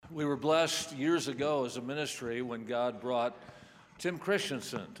We were blessed years ago as a ministry when God brought Tim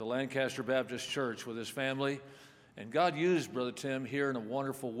Christensen to Lancaster Baptist Church with his family, and God used Brother Tim here in a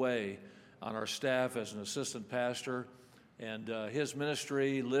wonderful way on our staff as an assistant pastor, and his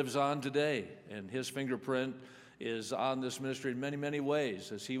ministry lives on today, and his fingerprint is on this ministry in many, many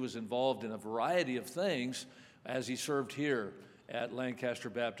ways, as he was involved in a variety of things as he served here at Lancaster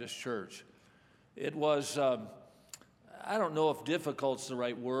Baptist Church. It was I don't know if difficult's the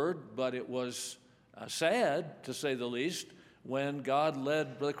right word, but it was sad, to say the least, when God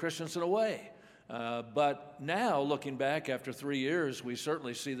led Brother Christensen away. But now, looking back after 3 years, we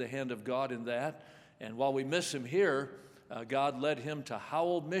certainly see the hand of God in that. And while we miss him here, God led him to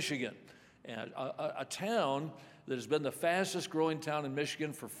Howell, Michigan, a town that has been the fastest growing town in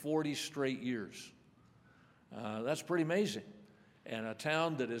Michigan for 40 straight years. That's pretty amazing. And a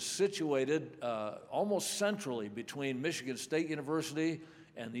town that is situated almost centrally between Michigan State University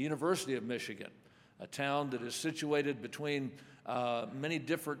and the University of Michigan, a town that is situated between many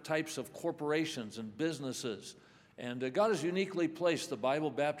different types of corporations and businesses. And God has uniquely placed the Bible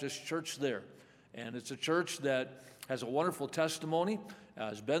Baptist Church there. And it's a church that has a wonderful testimony,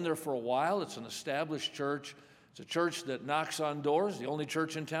 has been there for a while. It's an established church. It's a church that knocks on doors, the only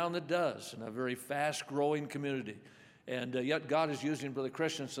church in town that does, in a very fast-growing community. And yet God is using Brother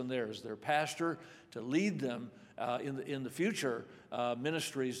Christensen there as their pastor to lead them in the future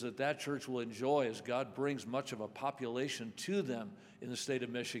ministries that church will enjoy as God brings much of a population to them in the state of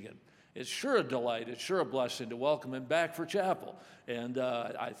Michigan. It's sure a delight, it's sure a blessing to welcome him back for chapel. And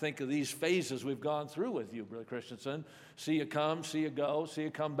I think of these phases we've gone through with you, Brother Christensen. See you come, see you go, see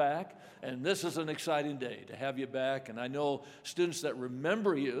you come back. And this is an exciting day to have you back. And I know students that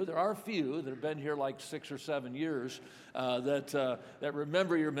remember you, there are a few that have been here like 6 or 7 years that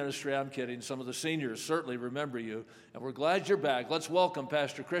remember your ministry. I'm kidding. Some of the seniors certainly remember you. And we're glad you're back. Let's welcome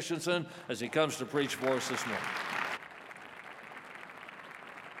Pastor Christensen as he comes to preach for us this morning.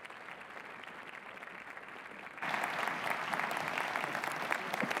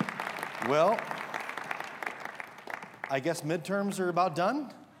 Well, I guess midterms are about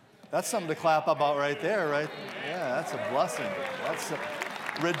done. That's something to clap about right there, right? Yeah, that's a blessing.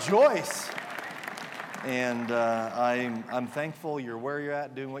 Rejoice. And I'm thankful you're where you're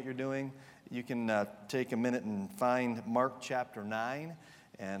at, doing what you're doing. You can take a minute and find Mark chapter 9,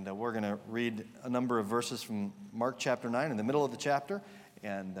 and we're going to read a number of verses from Mark chapter 9 in the middle of the chapter,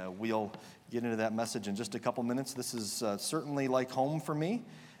 and we'll get into that message in just a couple minutes. This is certainly like home for me.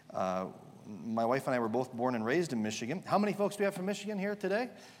 My wife and I were both born and raised in Michigan. How many folks do we have from Michigan here today?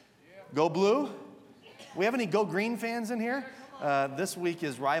 Yeah. Go Blue. We have any Go Green fans in here? This week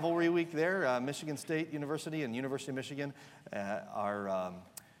is rivalry week there. Michigan State University and University of Michigan are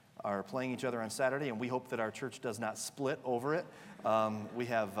playing each other on Saturday, and we hope that our church does not split over it. We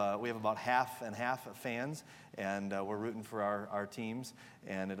have about half and half fans, and we're rooting for our teams,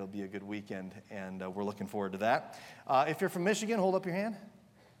 and it'll be a good weekend, and we're looking forward to that. If you're from Michigan, hold up your hand.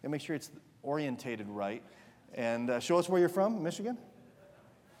 And make sure it's orientated right. And show us where you're from, Michigan.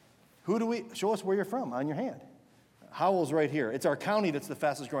 Show us where you're from on your hand. Howell's right here. It's our county that's the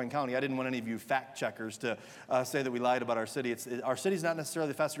fastest growing county. I didn't want any of you fact checkers to say that we lied about our city. Our city's not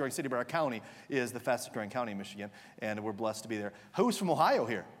necessarily the fastest growing city, but our county is the fastest growing county in Michigan. And we're blessed to be there. Who's from Ohio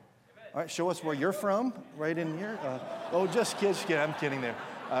here? All right, show us where you're from, right in here. Just kidding. I'm kidding there.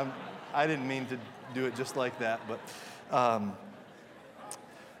 I didn't mean to do it just like that, but...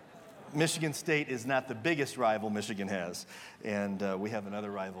 Michigan State is not the biggest rival Michigan has, and we have another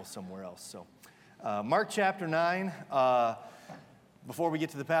rival somewhere else. So, Mark chapter 9. Before we get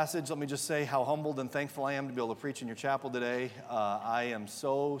to the passage, let me just say how humbled and thankful I am to be able to preach in your chapel today. I am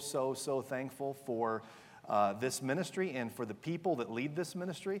so thankful for this ministry and for the people that lead this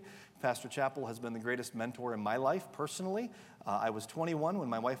ministry. Pastor Chappell has been the greatest mentor in my life personally. I was 21 when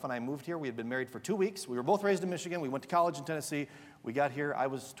my wife and I moved here. We had been married for 2 weeks. We were both raised in Michigan. We went to college in Tennessee. We got here. I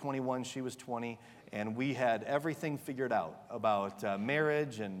was 21. She was 20. And we had everything figured out about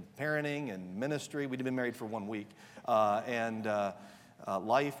marriage and parenting and ministry. We'd been married for 1 week. And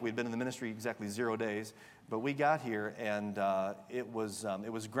life, we'd been in the ministry exactly 0 days. But we got here, and it was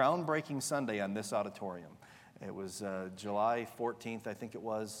groundbreaking Sunday on this auditorium. It was July 14th, I think it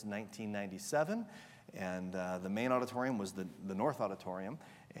was, 1997. And the main auditorium was the North Auditorium.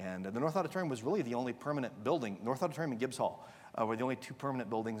 And the North Auditorium was really the only permanent building. North Auditorium and Gibbs Hall were the only two permanent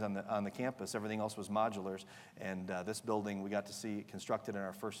buildings on the campus. Everything else was modulars. And this building we got to see constructed in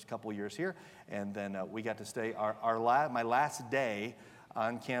our first couple years here. And then we got to stay. My last day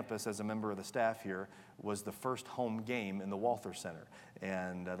on campus as a member of the staff here was the first home game in the Walther Center.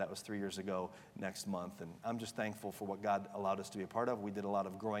 And that was 3 years ago next month. And I'm just thankful for what God allowed us to be a part of. We did a lot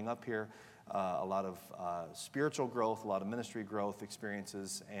of growing up here, a lot of spiritual growth, a lot of ministry growth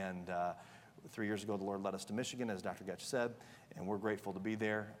experiences. And 3 years ago, the Lord led us to Michigan, as Dr. Getch said. And we're grateful to be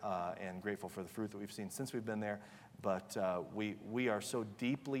there and grateful for the fruit that we've seen since we've been there. But we are so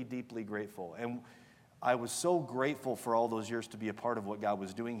deeply, deeply grateful. And I was so grateful for all those years to be a part of what God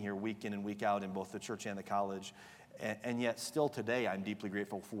was doing here week in and week out in both the church and the college. And yet still today, I'm deeply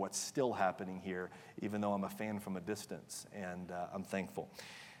grateful for what's still happening here, even though I'm a fan from a distance. And I'm thankful.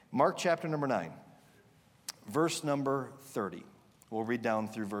 Mark chapter number 9, verse number 30. We'll read down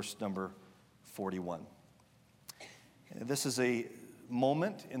through verse number 41. This is a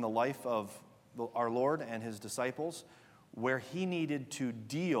moment in the life of our Lord and his disciples where he needed to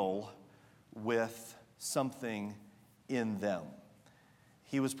deal with something in them.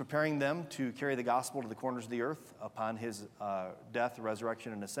 He was preparing them to carry the gospel to the corners of the earth upon his death,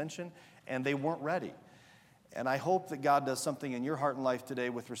 resurrection, and ascension, and they weren't ready. And I hope that God does something in your heart and life today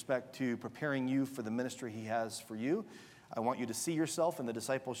with respect to preparing you for the ministry he has for you. I want you to see yourself in the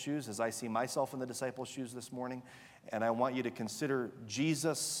disciples' shoes as I see myself in the disciples' shoes this morning, and I want you to consider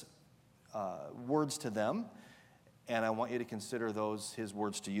Jesus' words to them, and I want you to consider his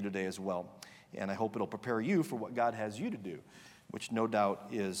words to you today as well. And I hope it'll prepare you for what God has you to do, which no doubt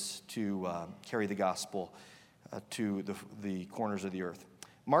is to carry the gospel to the corners of the earth.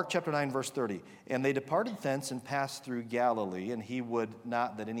 Mark chapter 9, verse 30. And they departed thence and passed through Galilee, and he would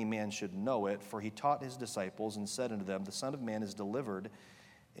not that any man should know it, for he taught his disciples and said unto them, the Son of Man is delivered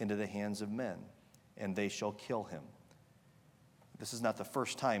into the hands of men, and they shall kill him. This is not the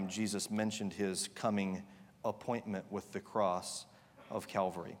first time Jesus mentioned his coming appointment with the cross of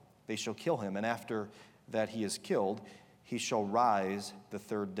Calvary. They shall kill him, and after that he is killed, he shall rise the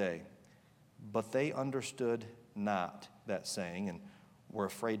third day. But they understood not that saying, and were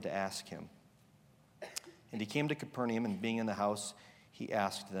afraid to ask him. And he came to Capernaum, and being in the house, he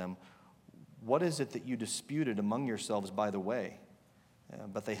asked them, what is it that you disputed among yourselves by the way?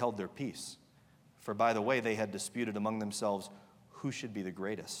 But they held their peace. For by the way they had disputed among themselves, who should be the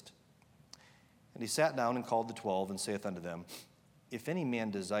greatest? And he sat down and called the 12, and saith unto them, if any man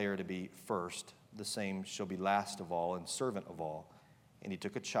desire to be first, the same shall be last of all and servant of all. And he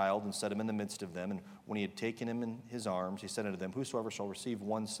took a child and set him in the midst of them. And when he had taken him in his arms, he said unto them, whosoever shall receive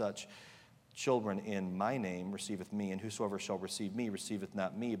one such children in my name receiveth me, and whosoever shall receive me receiveth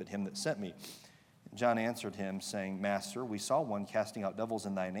not me, but him that sent me. And John answered him, saying, Master, we saw one casting out devils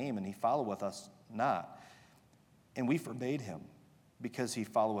in thy name, and he followeth us not. And we forbade him, because he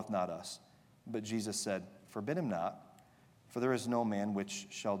followeth not us. But Jesus said, forbid him not. For there is no man which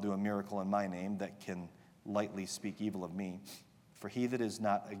shall do a miracle in my name that can lightly speak evil of me. For he that is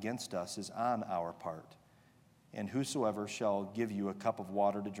not against us is on our part. And whosoever shall give you a cup of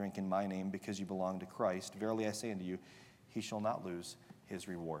water to drink in my name because you belong to Christ, verily I say unto you, he shall not lose his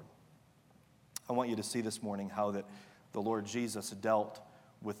reward. I want you to see this morning how that the Lord Jesus dealt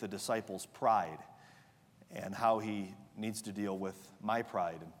with the disciples' pride and how he needs to deal with my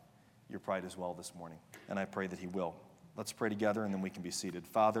pride and your pride as well this morning. And I pray that he will. Let's pray together, and then we can be seated.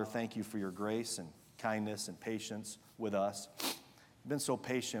 Father, thank you for your grace and kindness and patience with us. You've been so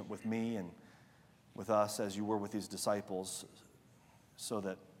patient with me and with us as you were with these disciples, so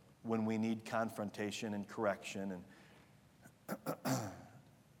that when we need confrontation and correction and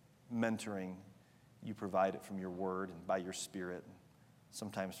mentoring, you provide it from your word and by your spirit, and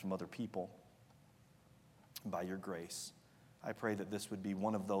sometimes from other people, by your grace. I pray that this would be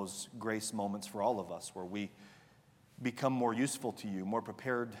one of those grace moments for all of us where we become more useful to you, more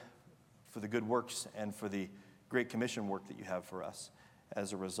prepared for the good works and for the Great Commission work that you have for us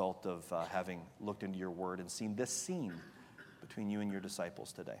as a result of having looked into your word and seen this scene between you and your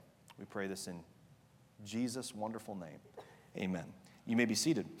disciples today. We pray this in Jesus' wonderful name. Amen. You may be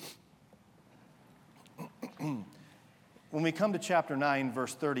seated. When we come to chapter 9,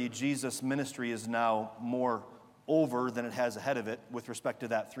 verse 30, Jesus' ministry is now more over than it has ahead of it with respect to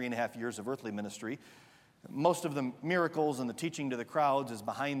that 3.5 years of earthly ministry. Most of the miracles and the teaching to the crowds is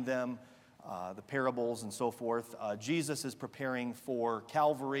behind them, the parables and so forth. Jesus is preparing for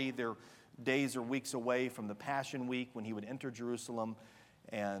Calvary. They're days or weeks away from the Passion Week when he would enter Jerusalem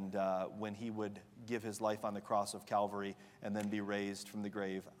and when he would give his life on the cross of Calvary and then be raised from the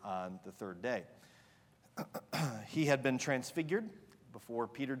grave on the third day. He had been transfigured before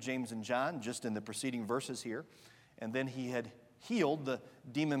Peter, James, and John, just in the preceding verses here. And then he had healed the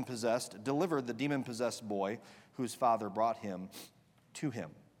demon-possessed, delivered the demon-possessed boy whose father brought him to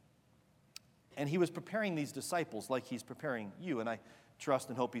him. And he was preparing these disciples like he's preparing you, and I trust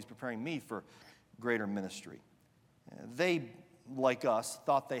and hope he's preparing me for greater ministry. They, like us,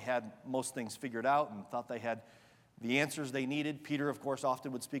 thought they had most things figured out and thought they had the answers they needed. Peter, of course,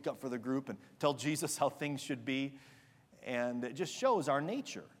 often would speak up for the group and tell Jesus how things should be. And it just shows our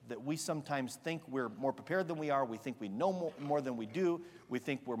nature, that we sometimes think we're more prepared than we are. We think we know more than we do. We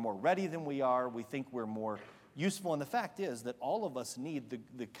think we're more ready than we are. We think we're more useful. And the fact is that all of us need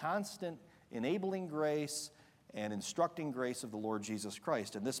the constant enabling grace and instructing grace of the Lord Jesus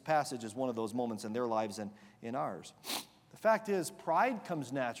Christ. And this passage is one of those moments in their lives and in ours. The fact is, pride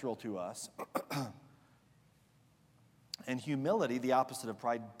comes natural to us. And humility, the opposite of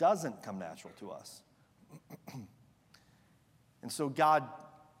pride, doesn't come natural to us. And so God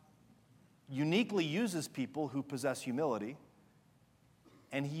uniquely uses people who possess humility,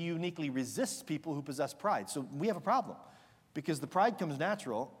 and he uniquely resists people who possess pride. So we have a problem, because the pride comes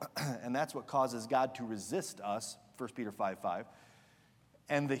natural, and that's what causes God to resist us, 1 Peter 5:5.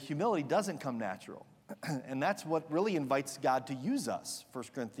 And the humility doesn't come natural. And that's what really invites God to use us,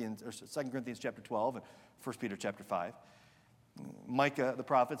 2 Corinthians chapter 12 and 1 Peter chapter 5. Micah, the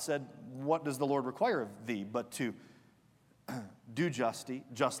prophet, said, "What does the Lord require of thee but to do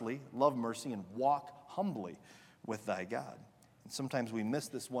justly, love mercy, and walk humbly with thy God?" And sometimes we miss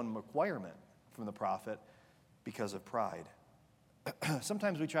this one requirement from the prophet because of pride.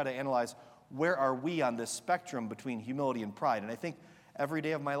 Sometimes we try to analyze, where are we on this spectrum between humility and pride? And I think every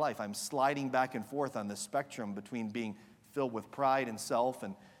day of my life I'm sliding back and forth on this spectrum between being filled with pride and self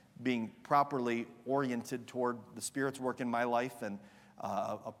and being properly oriented toward the Spirit's work in my life, and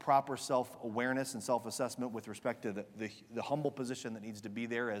a proper self-awareness and self-assessment with respect to the humble position that needs to be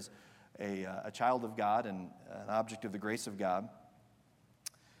there as a child of God and an object of the grace of God.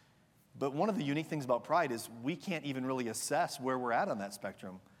 But one of the unique things about pride is we can't even really assess where we're at on that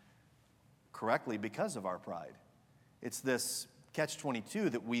spectrum correctly because of our pride. It's this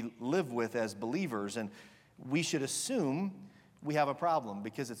catch-22 that we live with as believers, and we should assume we have a problem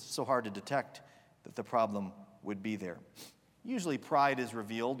because it's so hard to detect that the problem would be there. Usually pride is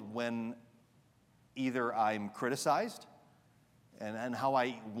revealed when either I'm criticized, and how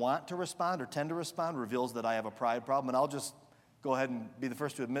I want to respond or tend to respond reveals that I have a pride problem. And I'll just go ahead and be the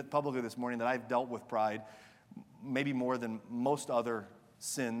first to admit publicly this morning that I've dealt with pride maybe more than most other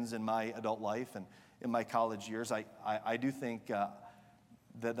sins in my adult life and in my college years. I do think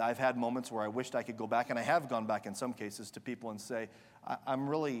that I've had moments where I wished I could go back, and I have gone back in some cases to people and say, I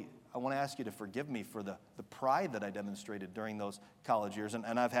want to ask you to forgive me for the pride that I demonstrated during those college years.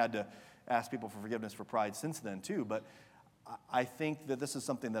 And I've had to ask people for forgiveness for pride since then too. But I think that this is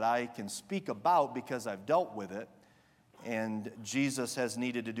something that I can speak about because I've dealt with it. And Jesus has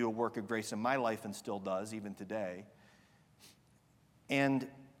needed to do a work of grace in my life and still does, even today. And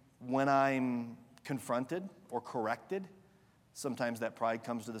when I'm confronted or corrected, sometimes that pride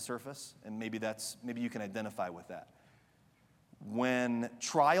comes to the surface, and maybe you can identify with that. When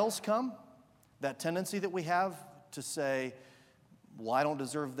trials come, that tendency that we have to say, well, I don't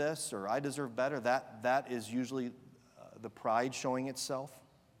deserve this, or I deserve better, that is usually the pride showing itself.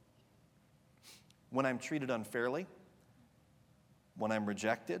 When I'm treated unfairly, when I'm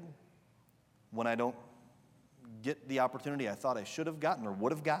rejected, when I don't get the opportunity I thought I should have gotten or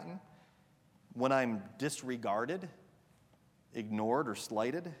would have gotten, when I'm disregarded, ignored, or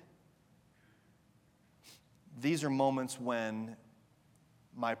slighted, these are moments when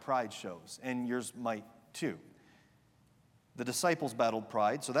my pride shows, and yours might too. The disciples battled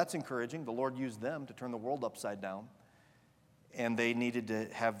pride, so that's encouraging. The Lord used them to turn the world upside down, and they needed to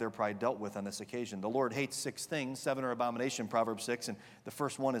have their pride dealt with on this occasion. The Lord hates 6 things, 7 are abomination, Proverbs 6, and the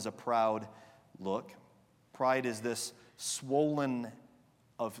first one is a proud look. Pride is this swelling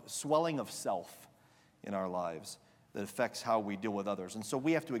of self in our lives that affects how we deal with others. And so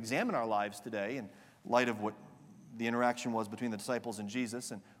we have to examine our lives today in light of what the interaction was between the disciples and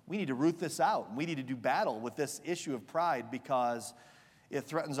Jesus, and we need to root this out. We need to do battle with this issue of pride because it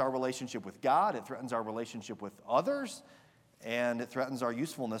threatens our relationship with God, it threatens our relationship with others, and it threatens our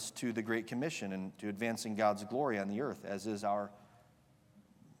usefulness to the Great Commission and to advancing God's glory on the earth, as is our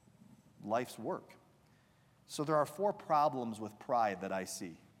life's work. So there are 4 problems with pride that I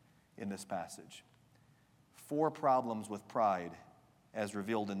see in this passage. 4 problems with pride as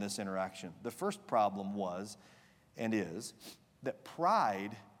revealed in this interaction. The first problem was and is that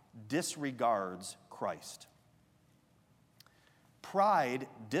pride disregards Christ. Pride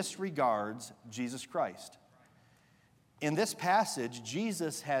disregards Jesus Christ. In this passage,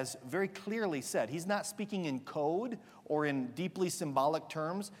 Jesus has very clearly said, he's not speaking in code or in deeply symbolic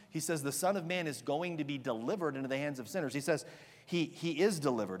terms. He says the Son of Man is going to be delivered into the hands of sinners. He says He is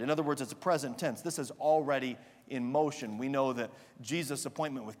delivered. In other words, it's a present tense. This is already in motion. We know that Jesus'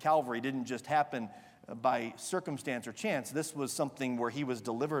 appointment with Calvary didn't just happen by circumstance or chance. This was something where he was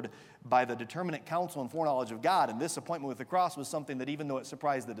delivered by the determinate counsel and foreknowledge of God. And this appointment with the cross was something that, even though it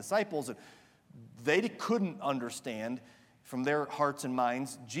surprised the disciples, they couldn't understand from their hearts and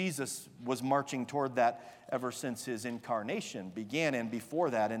minds. Jesus was marching toward that ever since his incarnation began, and before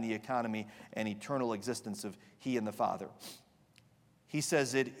that in the economy and eternal existence of he and the Father. He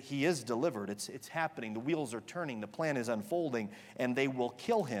says he is delivered. It's happening. The wheels are turning. The plan is unfolding, and they will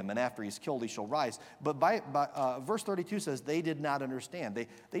kill him, and after he's killed, he shall rise. But verse 32 says they did not understand.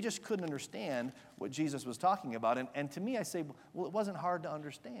 They just couldn't understand what Jesus was talking about. And to me, I say, well, it wasn't hard to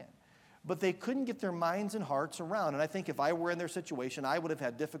understand. But they couldn't get their minds and hearts around. And I think if I were in their situation, I would have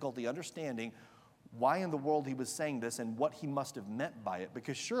had difficulty understanding why in the world he was saying this and what he must have meant by it.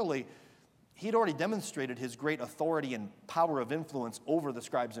 Because surely he'd already demonstrated his great authority and power of influence over the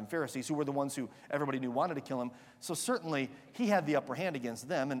scribes and Pharisees, who were the ones who everybody knew wanted to kill him. So certainly he had the upper hand against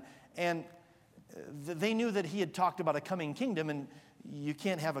them. And they knew that he had talked about a coming kingdom, and you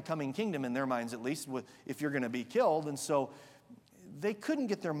can't have a coming kingdom in their minds, at least, if you're going to be killed. And so they couldn't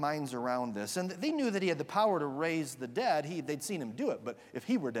get their minds around this. And they knew that he had the power to raise the dead. They'd seen him do it. But if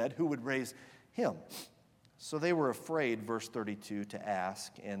he were dead, who would raise him? So they were afraid, verse 32, to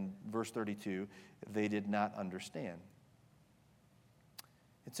ask. And verse 32, they did not understand.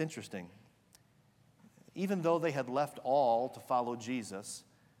 It's interesting. Even though they had left all to follow Jesus,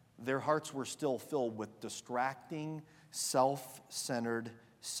 their hearts were still filled with distracting, self-centered,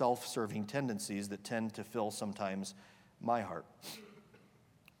 self-serving tendencies that tend to fill sometimes my heart.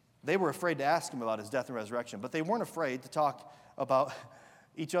 They were afraid to ask him about his death and resurrection, but they weren't afraid to talk about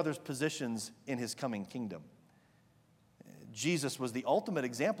each other's positions in his coming kingdom. Jesus was the ultimate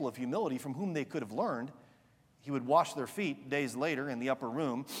example of humility from whom they could have learned. He would wash their feet days later in the upper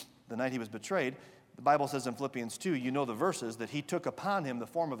room, the night he was betrayed. The Bible says in Philippians 2, you know the verses, that he took upon him the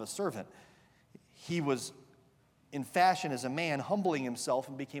form of a servant. He was in fashion as a man, humbling himself,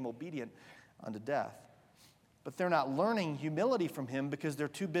 and became obedient unto death. But they're not learning humility from him because they're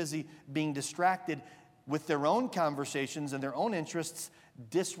too busy being distracted with their own conversations and their own interests,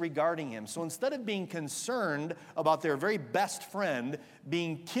 disregarding him. So instead of being concerned about their very best friend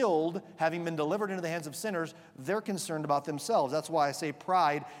being killed, having been delivered into the hands of sinners, they're concerned about themselves. That's why I say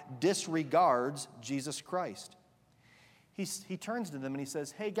pride disregards Jesus Christ. He turns to them and he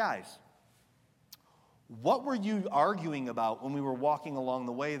says, hey guys, what were you arguing about when we were walking along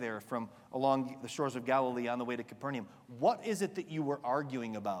the way there from along the shores of Galilee on the way to Capernaum? What is it that you were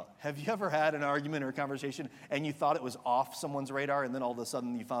arguing about? Have you ever had an argument or a conversation and you thought it was off someone's radar, and then all of a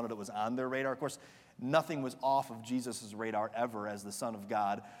sudden you found out it was on their radar? Of course, nothing was off of Jesus' radar ever as the Son of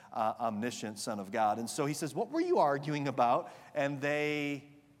God, omniscient Son of God. And so he says, what were you arguing about? And they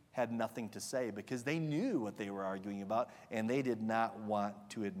had nothing to say because they knew what they were arguing about, and they did not want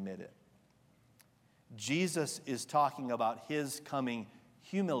to admit it. Jesus is talking about his coming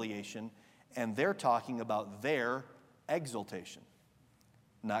humiliation, and they're talking about their exaltation.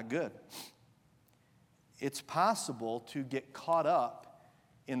 Not good. It's possible to get caught up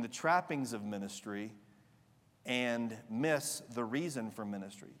in the trappings of ministry and miss the reason for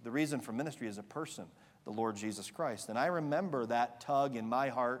ministry. The reason for ministry is a person, the Lord Jesus Christ. And I remember that tug in my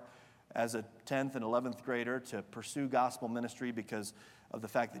heart as a 10th and 11th grader to pursue gospel ministry because of the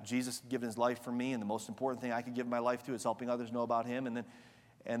fact that Jesus had given his life for me, and the most important thing I could give my life to is helping others know about him.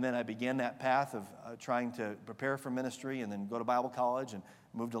 And then I began that path of trying to prepare for ministry and then go to Bible college and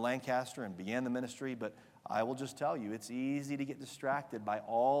move to Lancaster and began the ministry. But I will just tell you, it's easy to get distracted by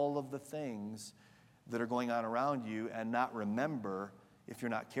all of the things that are going on around you and not remember, if you're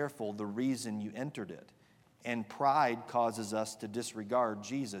not careful, the reason you entered it. And pride causes us to disregard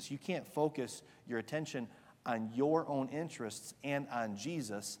Jesus. You can't focus your attention on your own interests and on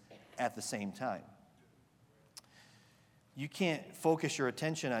Jesus at the same time. You can't focus your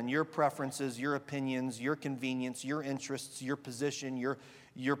attention on your preferences, your opinions, your convenience, your interests, your position,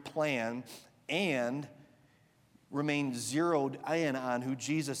 your plan, and remain zeroed in on who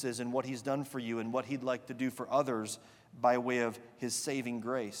Jesus is and what he's done for you and what he'd like to do for others by way of his saving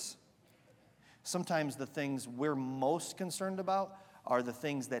grace. Sometimes the things we're most concerned about are the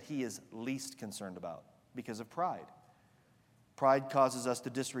things that he is least concerned about because of pride. Pride causes us to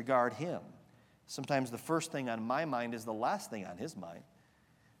disregard him. Sometimes the first thing on my mind is the last thing on his mind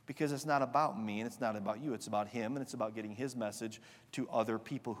because it's not about me and it's not about you. It's about him, and it's about getting his message to other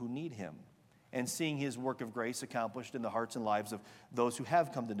people who need him and seeing his work of grace accomplished in the hearts and lives of those who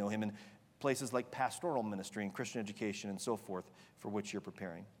have come to know him in places like pastoral ministry and Christian education and so forth, for which you're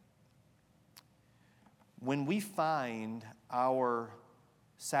preparing. when we find our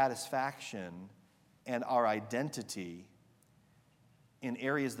satisfaction and our identity in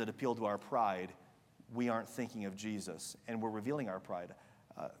areas that appeal to our pride, we aren't thinking of Jesus, and we're revealing our pride.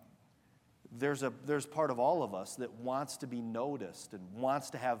 There's part of all of us that wants to be noticed and wants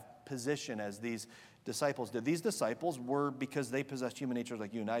to have position as these disciples did. These disciples were, because they possessed human natures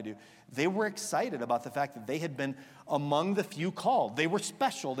like you and I do, they were excited about the fact that they had been among the few called. They were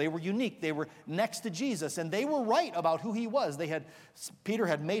special. They were unique. They were next to Jesus, and they were right about who he was. Peter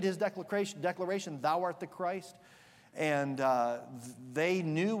had made his declaration, "Thou art the Christ." And they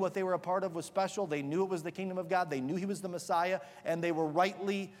knew what they were a part of was special. They knew it was the kingdom of God. They knew he was the Messiah, and they were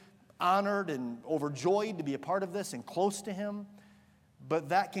rightly honored and overjoyed to be a part of this and close to him. But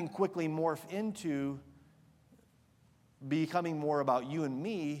that can quickly morph into becoming more about you and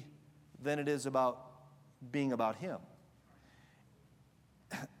me than it is about being about him.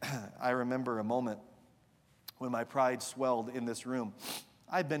 I remember a moment when my pride swelled in this room.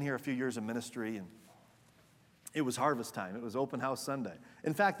 I'd been here a few years in ministry, and it was harvest time. It was open house Sunday.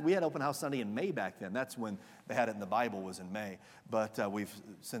 In fact, we had open house Sunday in May back then. That's when they had it in the Bible, was in May. But we've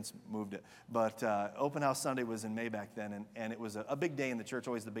since moved it. But open house Sunday was in May back then, and it was a big day in the church,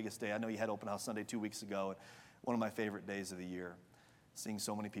 always the biggest day. I know you had open house Sunday 2 weeks ago, and one of my favorite days of the year, seeing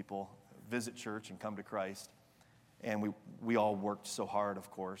so many people visit church and come to Christ. And we all worked so hard, of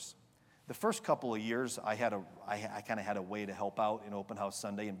course. The first couple of years, I kind of had a way to help out in Open House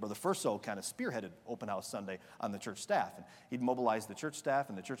Sunday, and Brother Furso kind of spearheaded Open House Sunday on the church staff. And he'd mobilize the church staff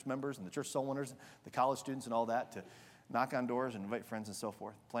and the church members and the church soul winners, and the college students and all that to knock on doors and invite friends and so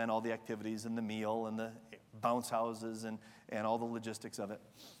forth, plan all the activities and the meal and the bounce houses and all the logistics of it.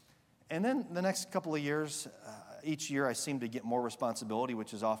 And then the next couple of years, each year I seemed to get more responsibility,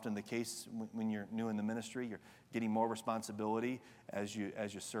 which is often the case when you're new in the ministry. You're getting more responsibility as you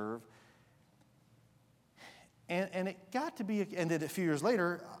serve. And it got to be, and then a few years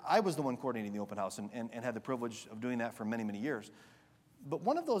later, I was the one coordinating the open house and had the privilege of doing that for many, many years. But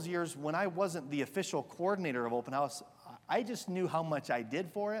one of those years when I wasn't the official coordinator of open house, I just knew how much I did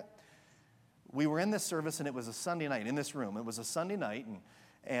for it. We were in this service, and it was a Sunday night in this room. It was a Sunday night,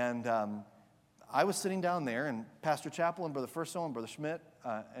 and I was sitting down there, and Pastor Chappell and Brother Furso and Brother Schmidt,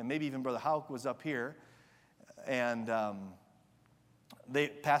 and maybe even Brother Hauk was up here, and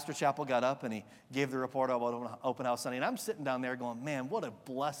Pastor Chappell got up and he gave the report about Open House Sunday. And I'm sitting down there going, man, what a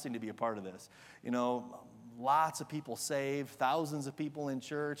blessing to be a part of this. You know, lots of people saved, thousands of people in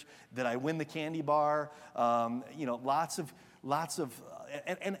church. Did I win the candy bar? Lots of,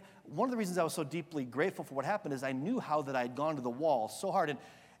 and one of the reasons I was so deeply grateful for what happened is I knew how that I'd gone to the wall so hard.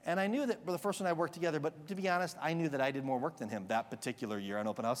 And I knew that Brother First and I worked together, but to be honest, I knew that I did more work than him that particular year on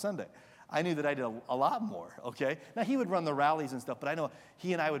Open House Sunday. I knew that I did a lot more, okay? Now, he would run the rallies and stuff, but I know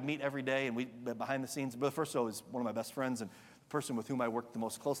he and I would meet every day, and behind the scenes. Brother Furso is one of my best friends and the person with whom I worked the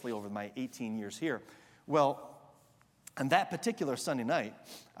most closely over my 18 years here. Well, on that particular Sunday night,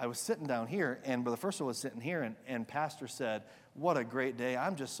 I was sitting down here, and Brother Furso was sitting here, and Pastor said, what a great day.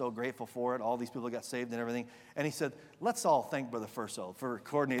 I'm just so grateful for it. All these people got saved and everything. And he said, let's all thank Brother Furso for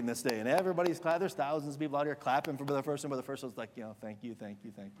coordinating this day. And everybody's clapping. There's thousands of people out here clapping for Brother Furso. And Brother Furso's like, thank you.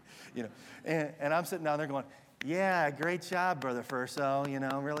 And I'm sitting down there going, yeah, great job, Brother Furso.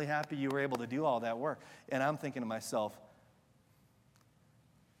 I'm really happy you were able to do all that work. And I'm thinking to myself,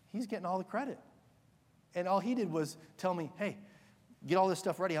 he's getting all the credit. And all he did was tell me, hey, get all this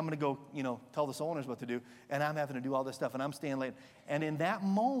stuff ready. I'm going to go, tell the soul owners what to do. And I'm having to do all this stuff, and I'm staying late. And in that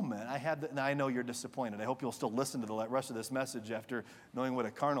moment, now I know you're disappointed. I hope you'll still listen to the rest of this message after knowing what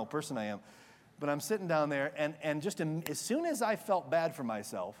a carnal person I am. But I'm sitting down there, and just as soon as I felt bad for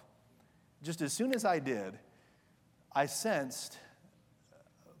myself, just as soon as I did, I sensed,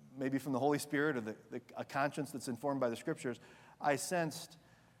 maybe from the Holy Spirit or a conscience that's informed by the Scriptures, I sensed,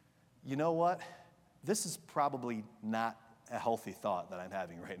 you know what? This is probably not a healthy thought that I'm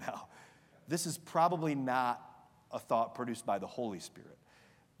having right now. This is probably not a thought produced by the Holy Spirit.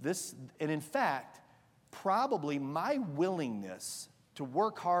 And in fact, probably my willingness to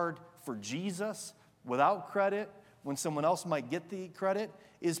work hard for Jesus without credit, when someone else might get the credit,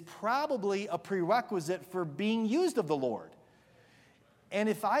 is probably a prerequisite for being used of the Lord. And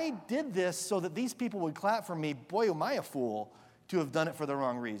if I did this so that these people would clap for me, boy, am I a fool to have done it for the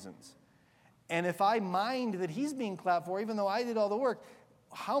wrong reasons. And if I mind that he's being clapped for, even though I did all the work,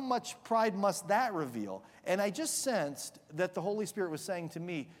 how much pride must that reveal? And I just sensed that the Holy Spirit was saying to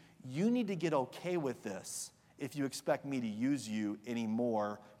me, you need to get okay with this if you expect me to use you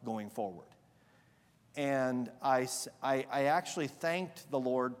anymore going forward. And I actually thanked the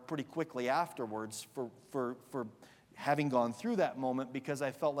Lord pretty quickly afterwards for having gone through that moment, because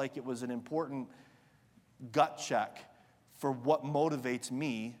I felt like it was an important gut check for what motivates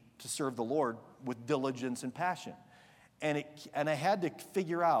me to serve the Lord with diligence and passion. And I had to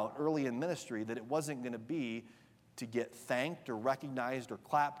figure out early in ministry that it wasn't going to be to get thanked or recognized or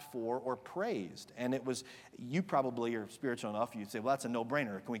clapped for or praised. And it was, you probably are spiritual enough, you'd say, well, that's a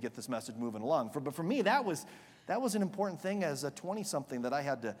no-brainer. Can we get this message moving along? But for me, that was an important thing as a 20-something that I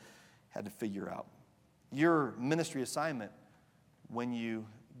had to figure out. Your ministry assignment when you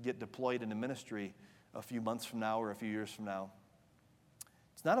get deployed into ministry a few months from now or a few years from now,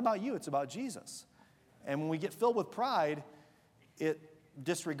 it's not about you, it's about Jesus. And when we get filled with pride, it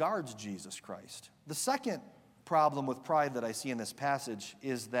disregards Jesus Christ. The second problem with pride that I see in this passage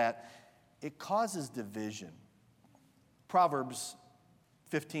is that it causes division. Proverbs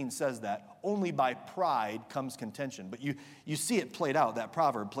 15 says that only by pride comes contention. But you see it played out, that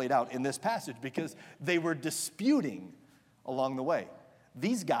proverb played out in this passage because they were disputing along the way.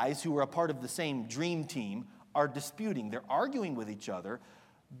 These guys who were a part of the same dream team are disputing. They're arguing with each other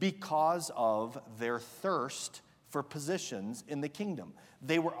because of their thirst for positions in the kingdom.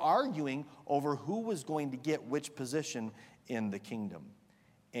 They were arguing over who was going to get which position in the kingdom.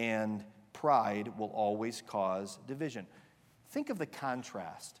 And pride will always cause division. Think of the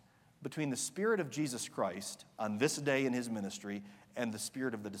contrast between the spirit of Jesus Christ on this day in his ministry and the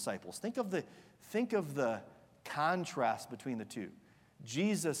spirit of the disciples. Think of the contrast between the two.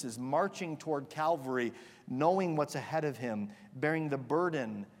 Jesus is marching toward Calvary, knowing what's ahead of him, bearing the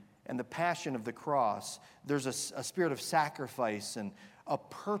burden and the passion of the cross. There's a spirit of sacrifice and a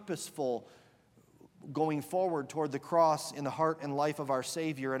purposeful going forward toward the cross in the heart and life of our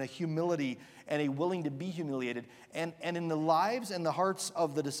Savior, and a humility and a willing to be humiliated. And in the lives and the hearts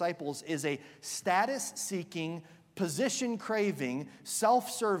of the disciples is a status-seeking, position-craving,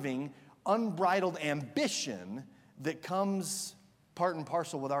 self-serving, unbridled ambition that comes part and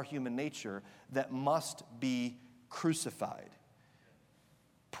parcel with our human nature that must be crucified.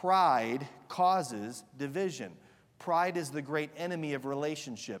 Pride causes division. Pride is the great enemy of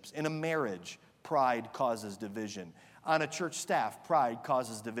relationships. In a marriage, pride causes division. On a church staff, pride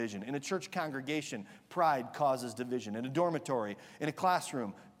causes division. In a church congregation, pride causes division. In a dormitory, in a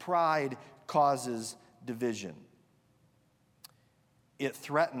classroom, pride causes division. It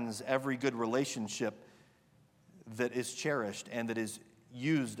threatens every good relationship that is cherished and that is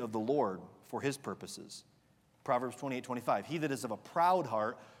used of the Lord for his purposes. Proverbs 28:25, he that is of a proud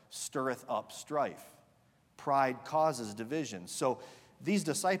heart stirreth up strife. Pride causes division. So these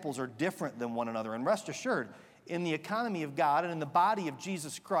disciples are different than one another. And rest assured, in the economy of God and in the body of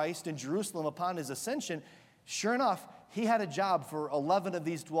Jesus Christ in Jerusalem upon his ascension, sure enough, he had a job for 11 of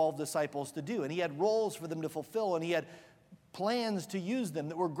these 12 disciples to do. And he had roles for them to fulfill. And he had plans to use them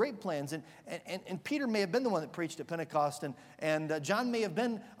that were great plans. And Peter may have been the one that preached at Pentecost, and John may have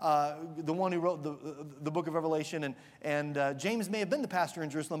been the one who wrote the book of Revelation, and James may have been the pastor in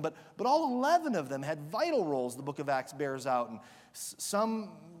Jerusalem, but all 11 of them had vital roles the book of Acts bears out, and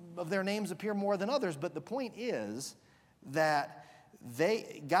some of their names appear more than others, but the point is that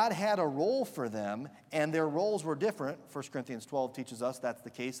God had a role for them, and their roles were different. 1 Corinthians 12 teaches us that's the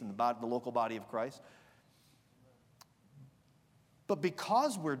case in the local body of Christ. But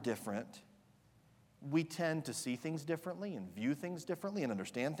because we're different, we tend to see things differently and view things differently and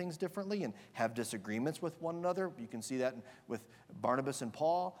understand things differently and have disagreements with one another. You can see that with Barnabas and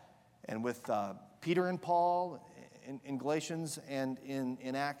Paul, and with Peter and Paul in Galatians and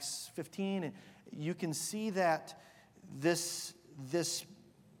in Acts 15. And you can see that this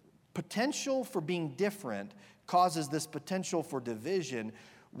potential for being different causes this potential for division,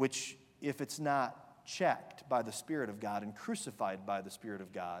 which, if it's not checked by the Spirit of God and crucified by the Spirit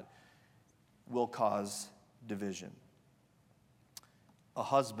of God, will cause division. A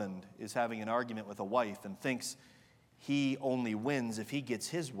husband is having an argument with a wife and thinks he only wins if he gets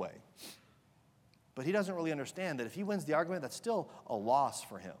his way. But he doesn't really understand that if he wins the argument, that's still a loss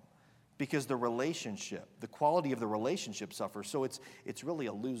for him, because the relationship, the quality of the relationship suffers. So it's really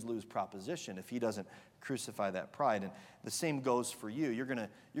a lose-lose proposition if he doesn't crucify that pride. And the same goes for you. You're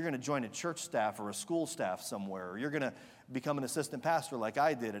gonna join a church staff or a school staff somewhere, or you're gonna become an assistant pastor like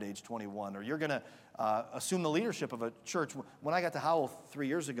I did at age 21, or you're gonna assume the leadership of a church. When I got to Howell 3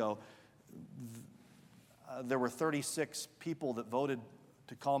 years ago, there were 36 people that voted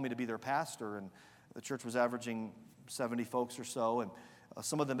to call me to be their pastor, and the church was averaging 70 folks or so, and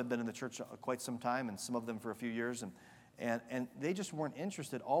some of them had been in the church quite some time, and some of them for a few years, and they just weren't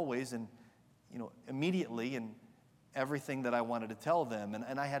interested always in, immediately in everything that I wanted to tell them,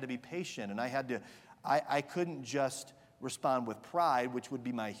 and I had to be patient, and I couldn't just respond with pride, which would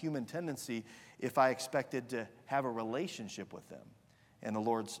be my human tendency, if I expected to have a relationship with them. And the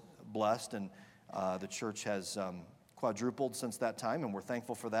Lord's blessed, and The church has quadrupled since that time, and we're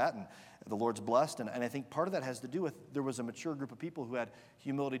thankful for that, and the Lord's blessed. And I think part of that has to do with there was a mature group of people who had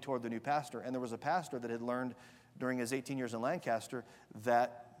humility toward the new pastor, and there was a pastor that had learned during his 18 years in Lancaster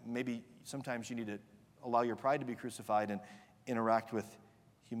that maybe sometimes you need to allow your pride to be crucified and interact with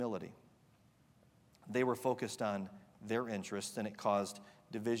humility. They were focused on their interests, and it caused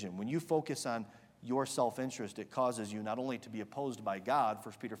division. When you focus on your self-interest, it causes you not only to be opposed by God,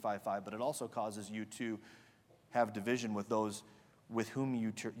 1 Peter 5:5, but it also causes you to have division with those with whom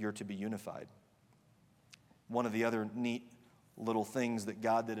you're to be unified. One of the other neat little things that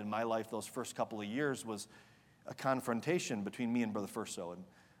God did in my life those first couple of years was a confrontation between me and Brother Furso. And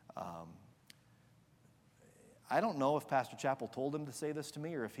I don't know if Pastor Chappell told him to say this to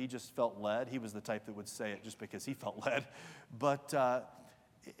me or if he just felt led. He was the type that would say it just because he felt led. But I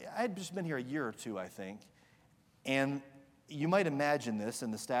had just been here a year or two, I think. And you might imagine this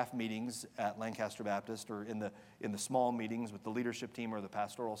in the staff meetings at Lancaster Baptist or in the small meetings with the leadership team or the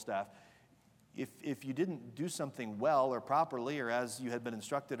pastoral staff. If you didn't do something well or properly or as you had been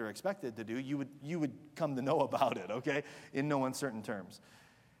instructed or expected to do, you would come to know about it, okay, in no uncertain terms.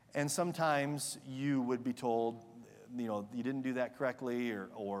 And sometimes you would be told, you didn't do that correctly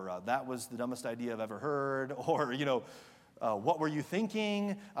or that was the dumbest idea I've ever heard or, what were you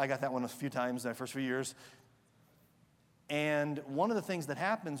thinking? I got that one a few times in my first few years. And one of the things that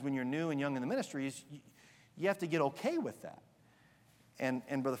happens when you're new and young in the ministry is you have to get okay with that.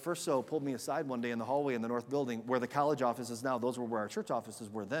 And Brother Furso pulled me aside one day in the hallway in the North Building where the college office is now. Those were where our church offices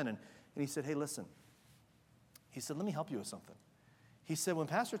were then. And he said, hey, listen. He said, let me help you with something. He said, when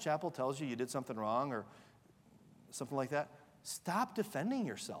Pastor Chappell tells you did something wrong or something like that, stop defending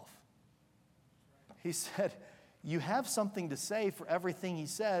yourself. He said, you have something to say for everything he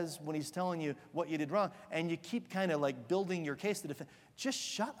says when he's telling you what you did wrong, and you keep kind of like building your case to defend. Just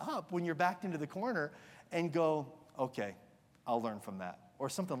shut up when you're backed into the corner and go, okay, I'll learn from that, or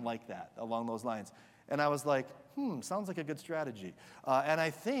something like that along those lines. And I was like, sounds like a good strategy. And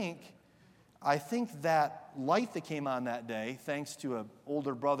I think that light that came on that day, thanks to an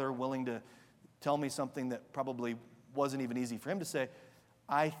older brother willing to tell me something that probably wasn't even easy for him to say,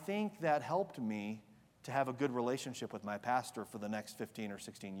 I think that helped me to have a good relationship with my pastor for the next 15 or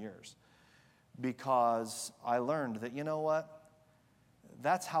 16 years. Because I learned that, you know what?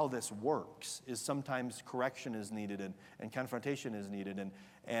 That's how this works, is sometimes correction is needed and confrontation is needed,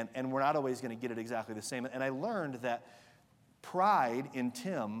 and we're not always going to get it exactly the same. And I learned that pride in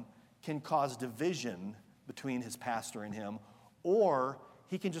Tim can cause division between his pastor and him, or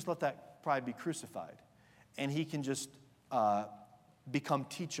he can just let that pride be crucified, and he can just become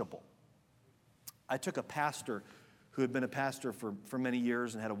teachable. I took a pastor who had been a pastor for many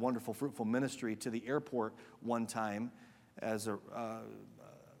years and had a wonderful, fruitful ministry to the airport one time as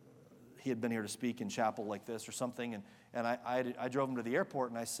he had been here to speak in chapel like this or something, and I drove him to the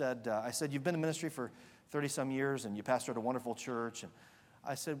airport, and I said, you've been in ministry for 30-some years, and you pastored a wonderful church, and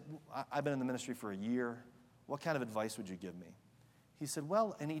I said, I've been in the ministry for a year. What kind of advice would you give me? He said,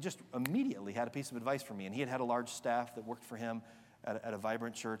 well, and he just immediately had a piece of advice for me, and he had a large staff that worked for him at a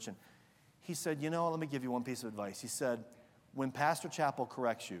vibrant church, and he said, let me give you one piece of advice. He said, when Pastor Chappell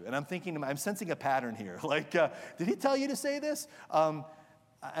corrects you, and I'm sensing a pattern here. Like, did he tell you to say this? And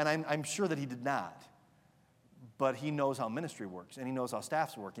I'm sure that he did not. But he knows how ministry works, and he knows how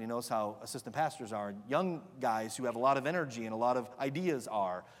staffs work, and he knows how assistant pastors are, and young guys who have a lot of energy and a lot of ideas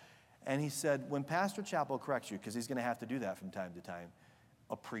are. And he said, when Pastor Chappell corrects you, because he's going to have to do that from time to time,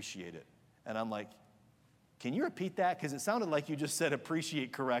 appreciate it. And I'm like, can you repeat that? Because it sounded like you just said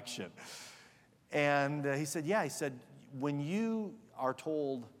appreciate correction. And he said, yeah. He said, when you are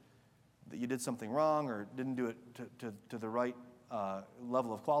told that you did something wrong or didn't do it to the right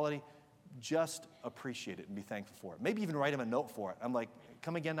level of quality, just appreciate it and be thankful for it. Maybe even write him a note for it. I'm like,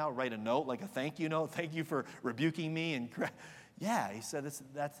 come again now, write a note, like a thank you note. Thank you for rebuking me. And yeah, he said,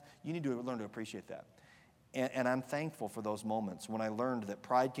 that's you need to learn to appreciate that. And I'm thankful for those moments when I learned that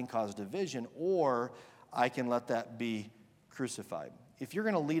pride can cause division, or I can let that be crucified. If you're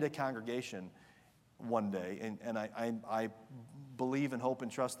going to lead a congregation one day, and I believe and hope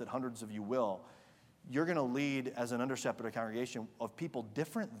and trust that hundreds of you will, you're going to lead as an under-shepherd a congregation of people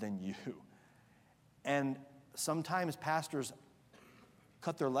different than you. And sometimes pastors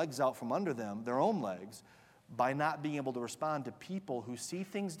cut their legs out from under them, their own legs, by not being able to respond to people who see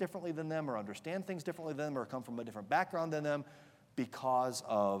things differently than them or understand things differently than them or come from a different background than them because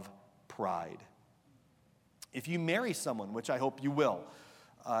of pride. If you marry someone, which I hope you will,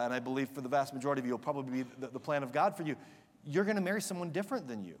 and I believe for the vast majority of you, it'll probably be the plan of God for you, you're going to marry someone different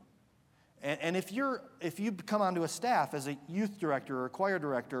than you. And if you come onto a staff as a youth director or a choir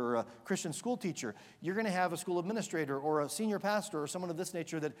director or a Christian school teacher, you're going to have a school administrator or a senior pastor or someone of this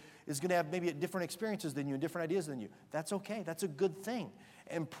nature that is going to have maybe different experiences than you and different ideas than you. That's okay. That's a good thing.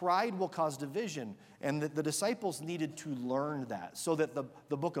 And pride will cause division. And the disciples needed to learn that so that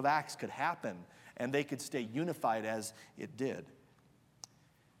the book of Acts could happen and they could stay unified as it did.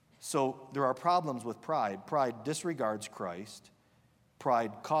 So there are problems with pride. Pride disregards Christ.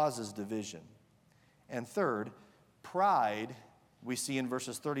 Pride causes division. And third, pride, we see in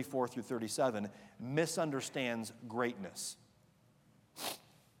verses 34 through 37, misunderstands greatness.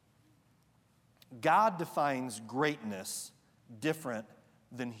 God defines greatness different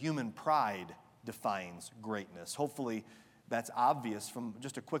than human pride defines greatness. Hopefully that's obvious from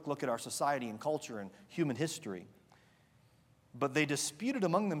just a quick look at our society and culture and human history. But they disputed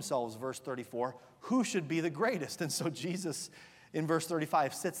among themselves, verse 34, who should be the greatest? And so Jesus, in verse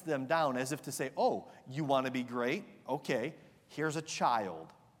 35, sits them down as if to say, oh, you want to be great? Okay, here's a child.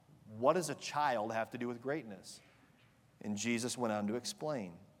 What does a child have to do with greatness? And Jesus went on to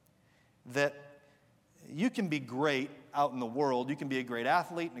explain that you can be great out in the world. You can be a great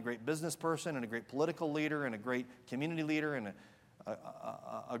athlete and a great business person and a great political leader and a great community leader and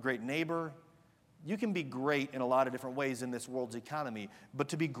a great neighbor. You can be great in a lot of different ways in this world's economy, but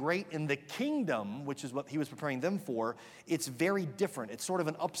to be great in the kingdom, which is what he was preparing them for, it's very different. It's sort of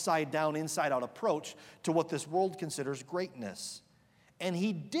an upside-down, inside-out approach to what this world considers greatness. And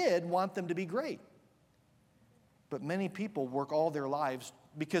he did want them to be great. But many people work all their lives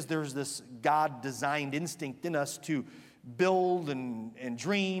because there's this God-designed instinct in us to build and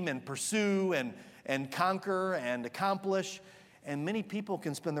dream and pursue and conquer and accomplish. And many people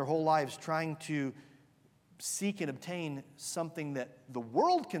can spend their whole lives trying to seek and obtain something that the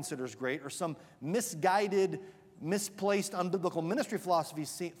world considers great or some misguided, misplaced, unbiblical ministry philosophy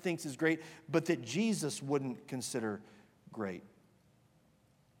thinks is great, but that Jesus wouldn't consider great.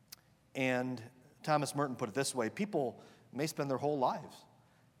 And Thomas Merton put it this way: people may spend their whole lives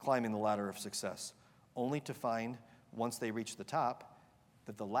climbing the ladder of success, only to find, once they reach the top,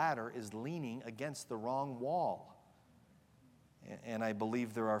 that the ladder is leaning against the wrong wall. And I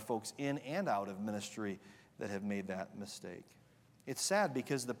believe there are folks in and out of ministry that have made that mistake. It's sad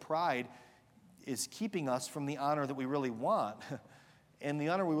because the pride is keeping us from the honor that we really want. And the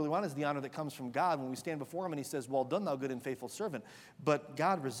honor we really want is the honor that comes from God when we stand before him and he says, well done, thou good and faithful servant. But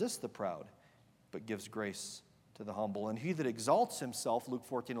God resists the proud, but gives grace to the humble. And he that exalts himself, Luke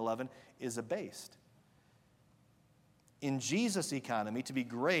 14:11, is abased. In Jesus' economy, to be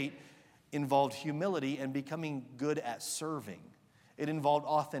great involved humility and becoming good at serving. It involved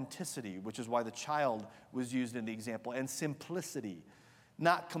authenticity, which is why the child was used in the example, and simplicity,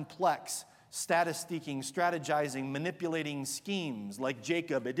 not complex, status-seeking, strategizing, manipulating schemes like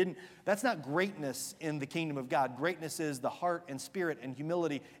Jacob. That's not greatness in the kingdom of God. Greatness is the heart and spirit and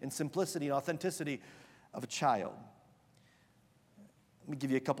humility and simplicity and authenticity of a child. Let me give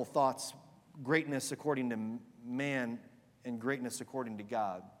you a couple thoughts. Greatness according to man and greatness according to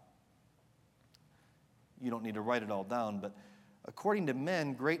God. You don't need to write it all down, but according to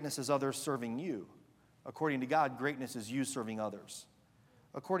men, greatness is others serving you. According to God, greatness is you serving others.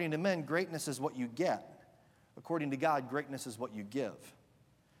 According to men, greatness is what you get. According to God, greatness is what you give.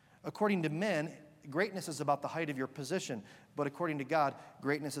 According to men, greatness is about the height of your position, but according to God,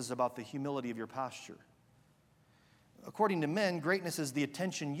 greatness is about the humility of your posture. According to men, greatness is the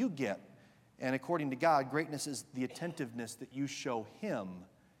attention you get, and according to God, greatness is the attentiveness that you show him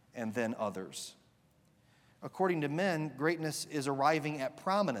and then others. According to men, greatness is arriving at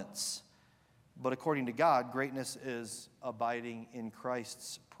prominence. But according to God, greatness is abiding in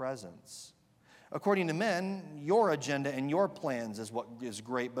Christ's presence. According to men, your agenda and your plans is what is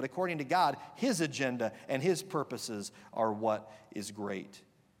great. But according to God, his agenda and his purposes are what is great.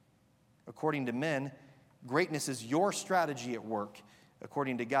 According to men, greatness is your strategy at work.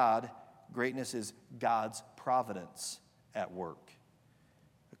 According to God, greatness is God's providence at work.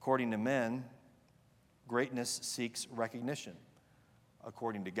 According to men, greatness seeks recognition.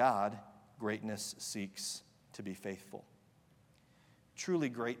 According to God, greatness seeks to be faithful. Truly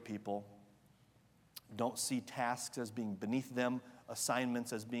great people don't see tasks as being beneath them,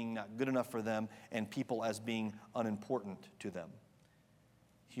 assignments as being not good enough for them, and people as being unimportant to them.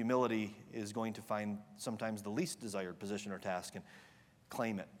 Humility is going to find sometimes the least desired position or task and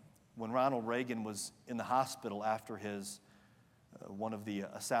claim it. When Ronald Reagan was in the hospital after his one of the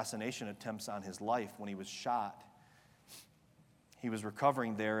assassination attempts on his life, when he was shot, he was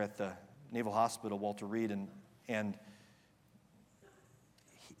recovering there at the Naval Hospital, Walter Reed, and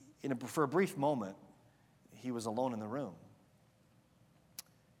for a brief moment, he was alone in the room.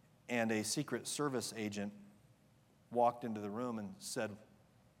 and a Secret Service agent walked into the room and said,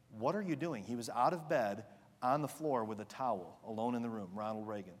 "What are you doing?" He was out of bed on the floor with a towel, alone in the room, Ronald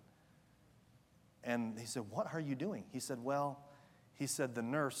Reagan. And he said, "What are you doing?" He said, the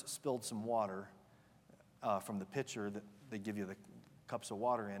nurse spilled some water from the pitcher that they give you the cups of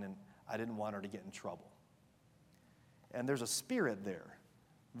water in, and I didn't want her to get in trouble. And there's a spirit there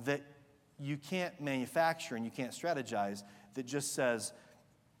that you can't manufacture and you can't strategize that just says,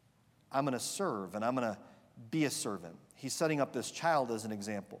 I'm going to serve and I'm going to be a servant. He's setting up this child as an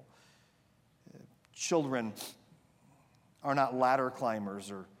example. Children are not ladder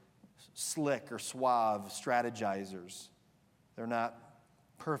climbers or slick or suave strategizers. They're not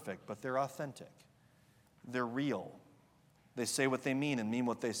perfect, but they're authentic. They're real. They say what they mean and mean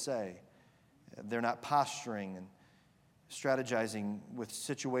what they say. They're not posturing and strategizing with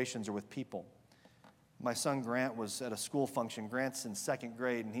situations or with people. My son Grant was at a school function. Grant's in second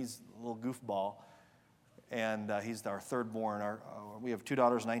grade, and he's a little goofball. And he's our third born. We have two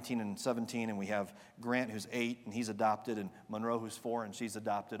daughters, 19 and 17, and we have Grant, who's 8, and he's adopted, and Monroe, who's 4, and she's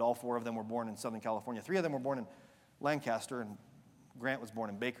adopted. All 4 of them were born in Southern California. 3 of them were born in Lancaster, and Grant was born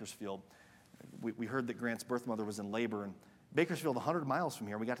in Bakersfield. We heard that Grant's birth mother was in labor, and Bakersfield, 100 miles from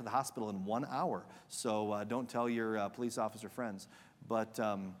here. We got to the hospital in 1 hour, so don't tell your police officer friends. But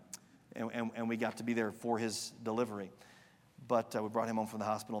and we got to be there for his delivery. But we brought him home from the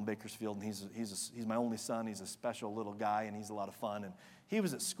hospital in Bakersfield, and he's my only son. He's a special little guy, and he's a lot of fun. And he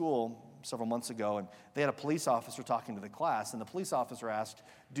was at school several months ago, and they had a police officer talking to the class, and the police officer asked,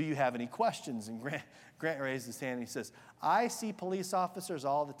 "Do you have any questions?" And Grant raised his hand, and he says, "I see police officers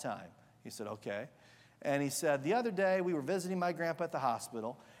all the time." He said, "Okay." And he said, "The other day we were visiting my grandpa at the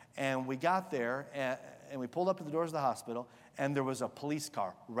hospital, and we got there, and we pulled up to the doors of the hospital, and there was a police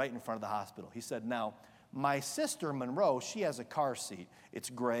car right in front of the hospital." He said, "Now, my sister Monroe, she has a car seat. It's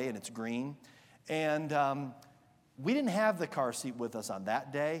gray and it's green, and we didn't have the car seat with us on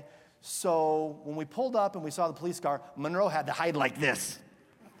that day, so when we pulled up and we saw the police car, Monroe had to hide like this."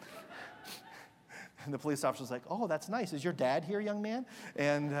 And the police officer was like, "Oh, that's nice. Is your dad here, young man?"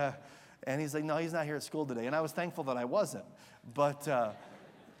 And he's like, "No, he's not here at school today." And I was thankful that I wasn't. But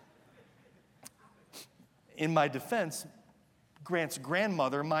in my defense, Grant's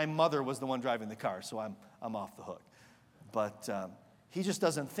grandmother, my mother, was the one driving the car, so I'm off the hook. But he just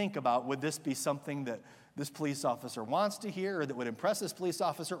doesn't think about, would this be something that this police officer wants to hear, or that would impress this police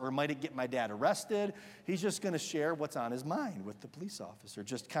officer, or might it get my dad arrested? He's just going to share what's on his mind with the police officer,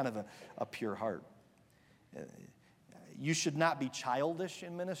 just kind of a pure heart. You should not be childish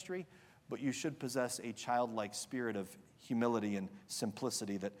in ministry, but you should possess a childlike spirit of humility and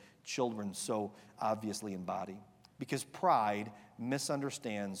simplicity that children so obviously embody. Because pride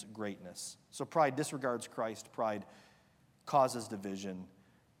misunderstands greatness. So pride disregards Christ. Pride causes division.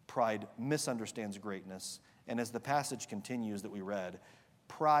 Pride misunderstands greatness. And as the passage continues that we read,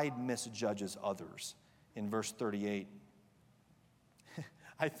 pride misjudges others. In verse 38,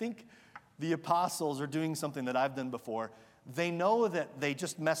 I think the apostles are doing something that I've done before. They know that they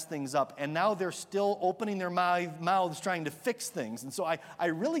just messed things up, and now they're still opening their mouths trying to fix things. And so I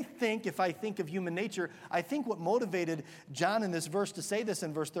really think, if I think of human nature, I think what motivated John in this verse to say this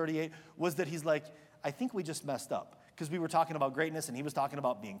in verse 38 was that he's like, I think we just messed up. Because we were talking about greatness, and he was talking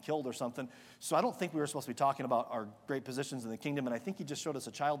about being killed or something. So I don't think we were supposed to be talking about our great positions in the kingdom, and I think he just showed us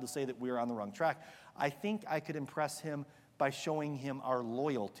a child to say that we were on the wrong track. I think I could impress him by showing him our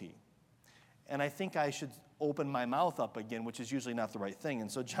loyalty. And I think I should open my mouth up again, which is usually not the right thing.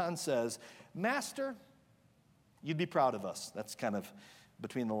 And so John says, "Master, you'd be proud of us." That's kind of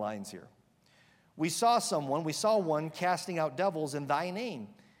between the lines here. We saw one casting out devils in thy name,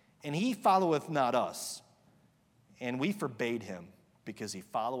 and he followeth not us. And we forbade him, because he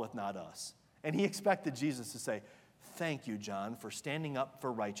followeth not us." And he expected Jesus to say, "Thank you, John, for standing up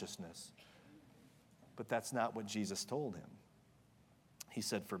for righteousness." But that's not what Jesus told him. He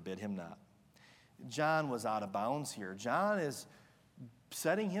said, "Forbid him not." John was out of bounds here. John is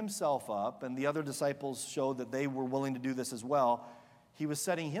setting himself up, and the other disciples showed that they were willing to do this as well. He was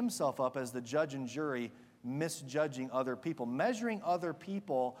setting himself up as the judge and jury, misjudging other people, measuring other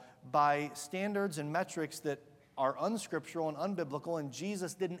people by standards and metrics that are unscriptural and unbiblical, and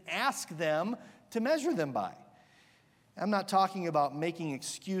Jesus didn't ask them to measure them by. I'm not talking about making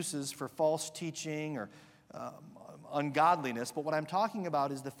excuses for false teaching or ungodliness, but what I'm talking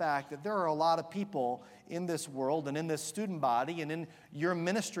about is the fact that there are a lot of people in this world and in this student body and in your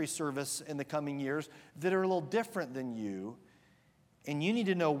ministry service in the coming years that are a little different than you, and you need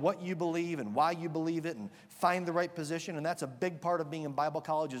to know what you believe and why you believe it and find the right position, and that's a big part of being in Bible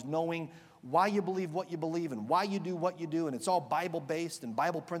college, is knowing why you believe what you believe and why you do what you do, and it's all Bible-based and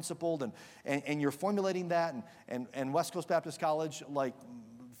Bible-principled, and you're formulating that, and West Coast Baptist College, like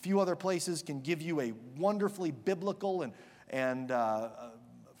few other places, can give you a wonderfully biblical and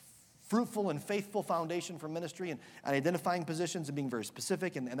fruitful and faithful foundation for ministry and identifying positions and being very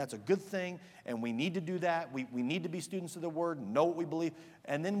specific, and that's a good thing, and we need to do that. We need to be students of the Word and know what we believe,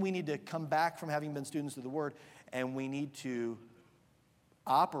 and then we need to come back from having been students of the Word, and we need to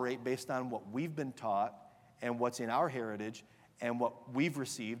operate based on what we've been taught and what's in our heritage and what we've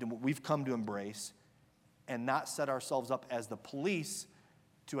received and what we've come to embrace, and not set ourselves up as the police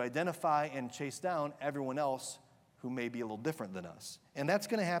to identify and chase down everyone else who may be a little different than us. And that's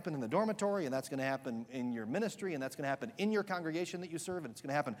going to happen in the dormitory, and that's going to happen in your ministry, and that's going to happen in your congregation that you serve, and it's going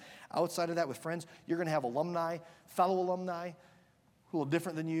to happen outside of that with friends. You're going to have alumni, fellow alumni, who are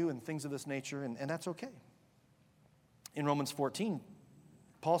different than you and things of this nature, and that's okay. In Romans 14,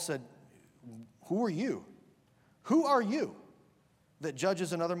 Paul said, who are you? Who are you that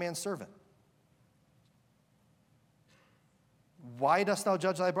judges another man's servant? Why dost thou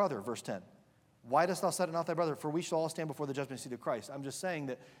judge thy brother? Verse 10. Why dost thou set it not thy brother? For we shall all stand before the judgment seat of Christ. I'm just saying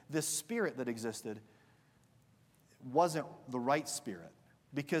that this spirit that existed wasn't the right spirit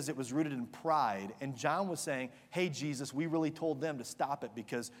because it was rooted in pride. And John was saying, hey, Jesus, we really told them to stop it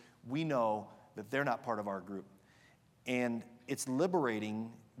because we know that they're not part of our group. And it's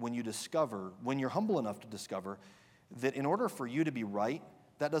liberating when you discover, when you're humble enough to discover, that in order for you to be right,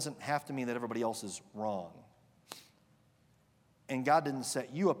 that doesn't have to mean that everybody else is wrong. And God didn't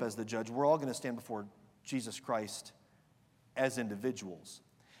set you up as the judge. We're all going to stand before Jesus Christ as individuals.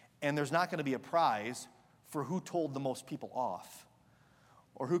 And there's not going to be a prize for who told the most people off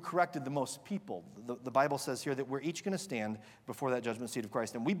or who corrected the most people. The Bible says here that we're each going to stand before that judgment seat of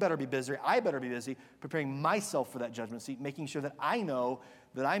Christ. And we better be busy, I better be busy preparing myself for that judgment seat, making sure that I know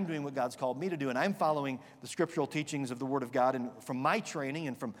that I'm doing what God's called me to do, and I'm following the scriptural teachings of the Word of God, and from my training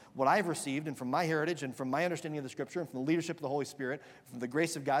and from what I've received and from my heritage and from my understanding of the Scripture and from the leadership of the Holy Spirit, from the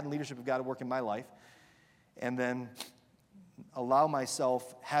grace of God and leadership of God at work in my life, and then allow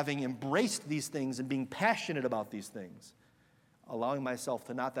myself, having embraced these things and being passionate about these things, allowing myself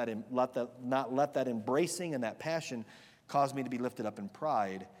to not let that embracing and that passion cause me to be lifted up in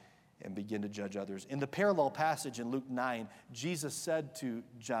pride and begin to judge others. In the parallel passage in Luke 9, Jesus said to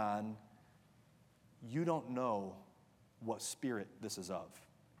John, you don't know what spirit this is of.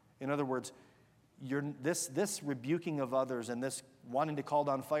 In other words, this rebuking of others and this wanting to call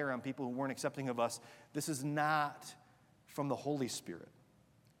down fire on people who weren't accepting of us, this is not from the Holy Spirit.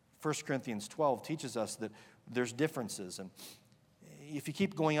 1 Corinthians 12 teaches us that there's differences. And if you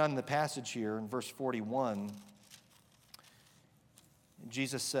keep going on in the passage here in verse 41,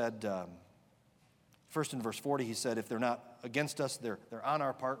 Jesus said, first in verse 40, he said, if they're not against us, they're on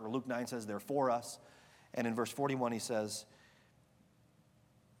our part. Or Luke 9 says they're for us. And in verse 41, he says,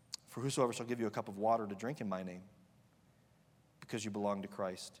 for whosoever shall give you a cup of water to drink in my name, because you belong to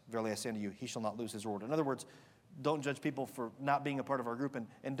Christ, verily I say unto you, he shall not lose his reward. In other words, don't judge people for not being a part of our group,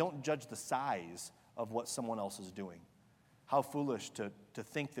 and don't judge the size of what someone else is doing. How foolish to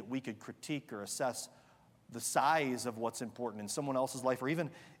think that we could critique or assess the size of what's important in someone else's life or even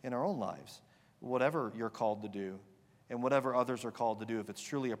in our own lives. Whatever you're called to do and whatever others are called to do, if it's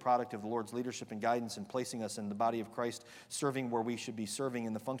truly a product of the Lord's leadership and guidance in placing us in the body of Christ, serving where we should be serving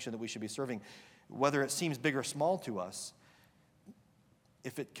in the function that we should be serving, whether it seems big or small to us,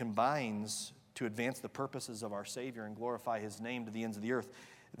 if it combines to advance the purposes of our Savior and glorify His name to the ends of the earth,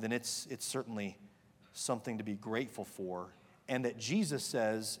 then it's certainly something to be grateful for, and that Jesus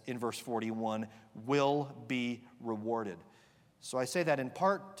says in verse 41 will be rewarded. So I say that in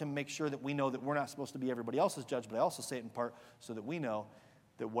part to make sure that we know that we're not supposed to be everybody else's judge, but I also say it in part so that we know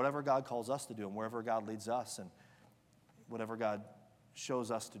that whatever God calls us to do and wherever God leads us and whatever God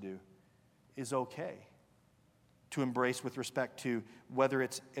shows us to do is okay to embrace with respect to whether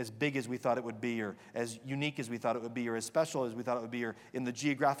it's as big as we thought it would be or as unique as we thought it would be or as special as we thought it would be or in the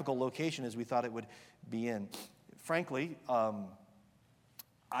geographical location as we thought it would be in. Frankly,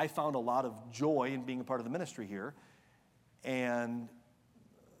 I found a lot of joy in being a part of the ministry here, and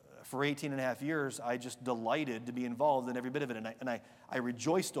for 18 and a half years, I just delighted to be involved in every bit of it, and I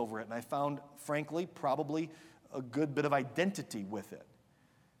rejoiced over it, and I found, frankly, probably a good bit of identity with it.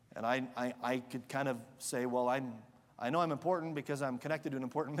 And I could kind of say, well, I know I'm important because I'm connected to an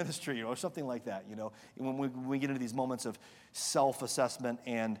important ministry, or something like that, when we get into these moments of self-assessment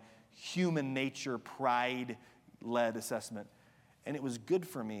and human nature, pride-led assessment. And it was good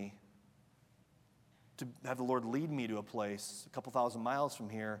for me to have the Lord lead me to a place a couple thousand miles from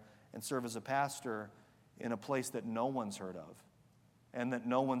here and serve as a pastor in a place that no one's heard of. and that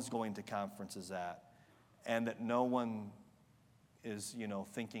no one's going to conferences at, and that no one is,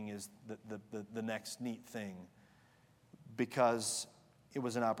 thinking is the next neat thing, because it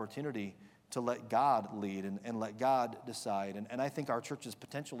was an opportunity to let God lead and let God decide. And I think our church's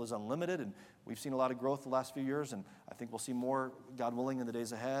potential is unlimited, and we've seen a lot of growth the last few years, and I think we'll see more, God willing, in the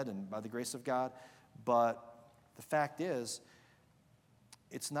days ahead and by the grace of God. But the fact is,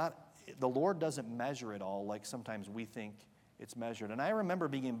 the Lord doesn't measure it all like sometimes we think it's measured. And I remember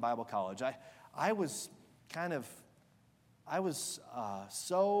being in Bible college. I was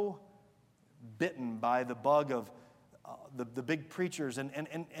so bitten by the bug of the big preachers,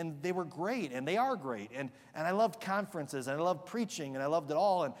 and they were great, and they are great, and I loved conferences, and I loved preaching, and I loved it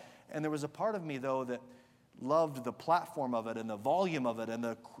all, and there was a part of me, though, that loved the platform of it, and the volume of it, and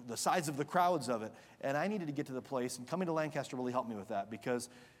the size of the crowds of it, and I needed to get to the place, and coming to Lancaster really helped me with that, because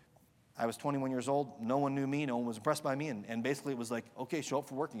I was 21 years old, no one knew me, no one was impressed by me, and basically it was like, okay, show up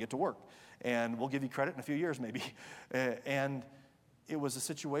for work and get to work, and we'll give you credit in a few years maybe, and it was a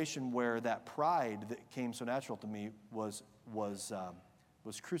situation where that pride that came so natural to me was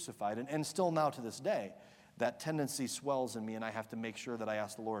crucified. And still now to this day, that tendency swells in me, and I have to make sure that I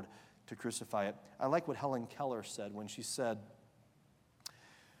ask the Lord to crucify it. I like what Helen Keller said when she said,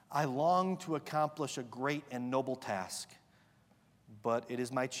 "I long to accomplish a great and noble task, but it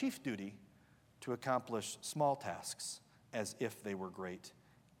is my chief duty to accomplish small tasks as if they were great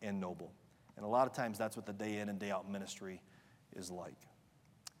and noble." And a lot of times that's what the day in and day out ministry is like.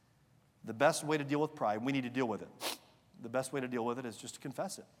 The best way to deal with pride, we need to deal with it. The best way to deal with it is just to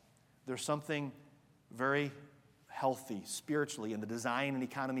confess it. There's something very healthy spiritually in the design and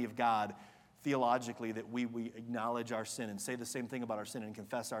economy of God, theologically, that we acknowledge our sin and say the same thing about our sin and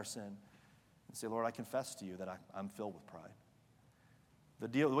confess our sin and say, "Lord, I confess to you that I'm filled with pride."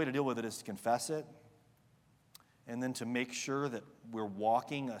 The way to deal with it is to confess it, and then to make sure that we're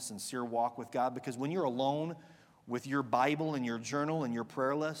walking a sincere walk with God, because when you're alone with your Bible and your journal and your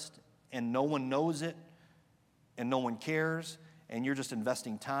prayer list, and no one knows it, and no one cares, and you're just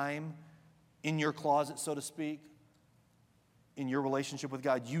investing time in your closet, so to speak, in your relationship with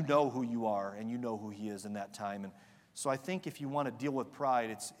God, you know who you are, and you know who He is in that time. And so I think if you want to deal with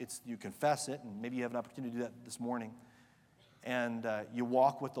pride, it's you confess it, and maybe you have an opportunity to do that this morning, and you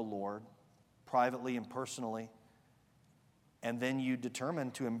walk with the Lord privately and personally. And then you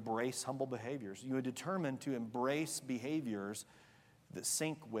determine to embrace humble behaviors. You determine to embrace behaviors that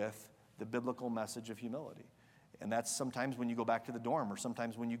sync with the biblical message of humility. And that's sometimes when you go back to the dorm, or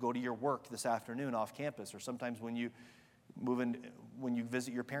sometimes when you go to your work this afternoon off campus, or sometimes when you when you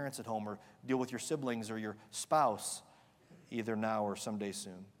visit your parents at home, or deal with your siblings or your spouse, either now or someday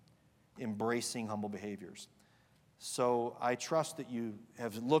soon. Embracing humble behaviors. So I trust that you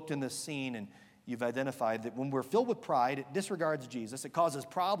have looked in this scene and you've identified that when we're filled with pride, it disregards Jesus. It causes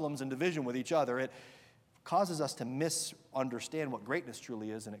problems and division with each other. It causes us to misunderstand what greatness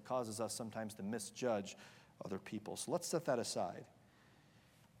truly is, and it causes us sometimes to misjudge other people. So let's set that aside.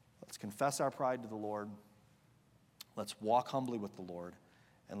 Let's confess our pride to the Lord. Let's walk humbly with the Lord,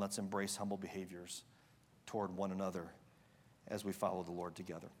 and let's embrace humble behaviors toward one another as we follow the Lord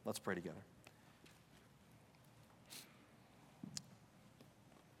together. Let's pray together.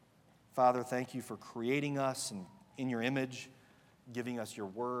 Father, thank you for creating us in your image, giving us your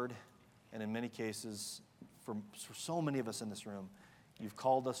word, and in many cases, for so many of us in this room, you've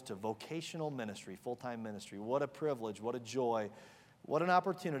called us to vocational ministry, full-time ministry. What a privilege, what a joy, what an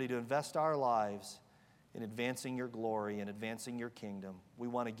opportunity to invest our lives in advancing your glory and advancing your kingdom. We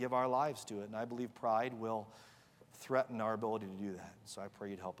want to give our lives to it, and I believe pride will threaten our ability to do that. So I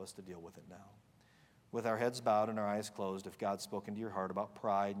pray you'd help us to deal with it now. With our heads bowed and our eyes closed, if God's spoken to your heart about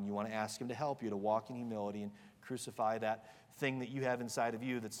pride and you want to ask Him to help you to walk in humility and crucify that thing that you have inside of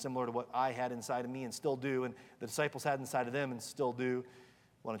you that's similar to what I had inside of me and still do, and the disciples had inside of them and still do,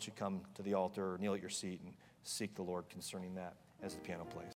 why don't you come to the altar or kneel at your seat and seek the Lord concerning that as the piano plays.